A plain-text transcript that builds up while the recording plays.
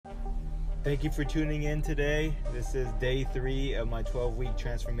Thank you for tuning in today. This is day 3 of my 12-week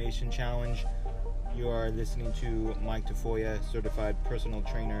transformation challenge. You are listening to Mike Tafoya, certified personal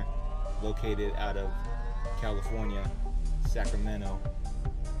trainer located out of California, Sacramento.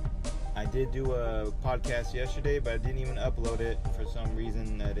 I did do a podcast yesterday, but I didn't even upload it. For some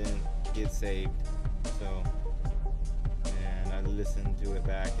reason, I didn't get saved. And I listened to it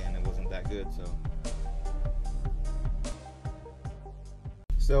back and it wasn't that good,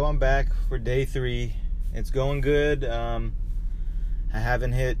 So I'm back for day 3. It's going good. I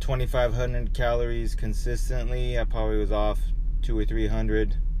haven't hit 2,500 calories consistently. I probably was off 200 or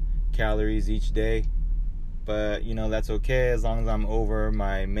 300 calories each day. But, that's okay as long as I'm over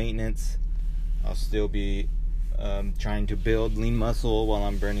my maintenance. I'll still be trying to build lean muscle while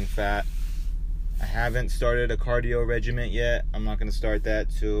I'm burning fat. I haven't started a cardio regimen yet. I'm not going to start that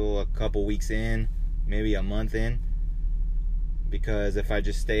till a couple weeks in, maybe a month in. Because if I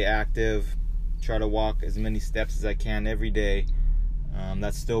just stay active, try to walk as many steps as I can every day,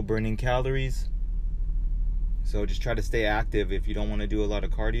 that's still burning calories. So just try to stay active. If you don't want to do a lot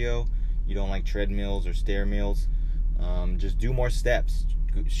of cardio, you don't like treadmills or stair mills, just do more steps.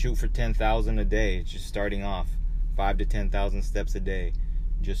 Shoot for 10,000 a day. It's just starting off. 5 to 10,000 steps a day,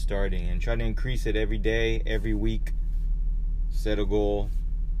 just starting. And try to increase it every day, every week. Set a goal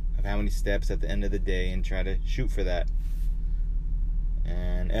of how many steps at the end of the day and try to shoot for that.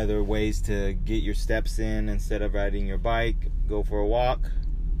 And other ways to get your steps in: instead of riding your bike, go for a walk,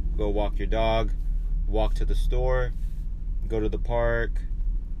 go walk your dog, walk to the store, go to the park,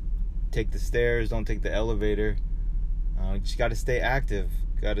 take the stairs, don't take the elevator. You just got to stay active,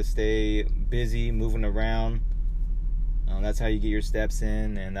 got to stay busy, moving around. That's how you get your steps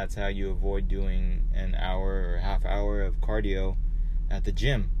in, and that's how you avoid doing an hour or half hour of cardio at the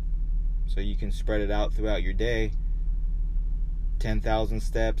gym. So you can spread it out throughout your day. 10,000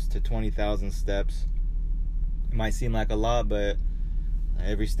 steps to 20,000 steps. It might seem like a lot, but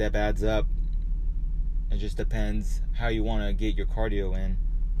every step adds up. It just depends how you want to get your cardio in.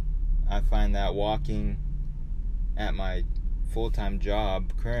 I find that walking at my full-time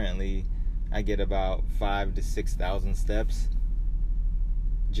job currently, I get about 5,000 to 6,000 steps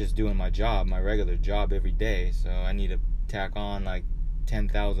just doing my job, my regular job every day. So I need to tack on like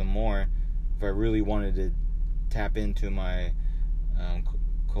 10,000 more if I really wanted to tap into my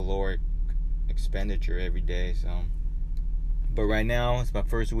caloric expenditure every day. But right now it's my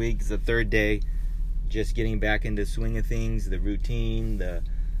first week. It's the third day, just getting back into the swing of things, the routine, the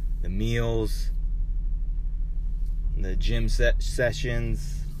meals, the gym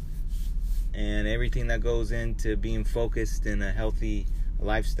sessions, and everything that goes into being focused in a healthy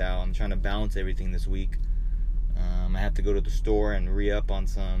lifestyle. I'm trying to balance everything this week. I have to go to the store and re-up on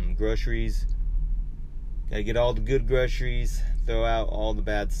some groceries. Gotta get all the good groceries, throw out all the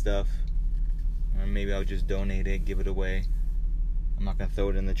bad stuff. Or maybe I'll just donate it, give it away. I'm not gonna throw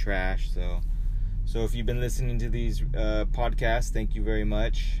it in the trash. So if you've been listening to these podcasts, thank you very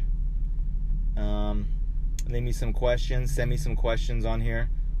much. Leave me some questions, send me some questions on here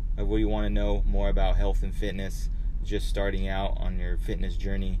of what you want to know more about health and fitness, just starting out on your fitness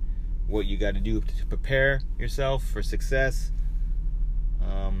journey, what you got to do to prepare yourself for success,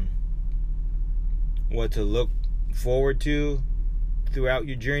 what to look forward to throughout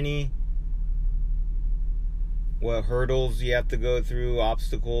your journey, what hurdles you have to go through,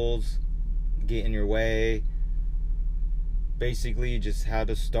 obstacles get in your way, basically just how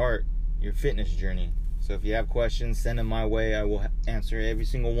to start your fitness journey. So if you have questions, send them my way. I will answer every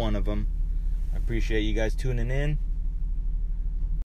single one of them. I appreciate you guys tuning in.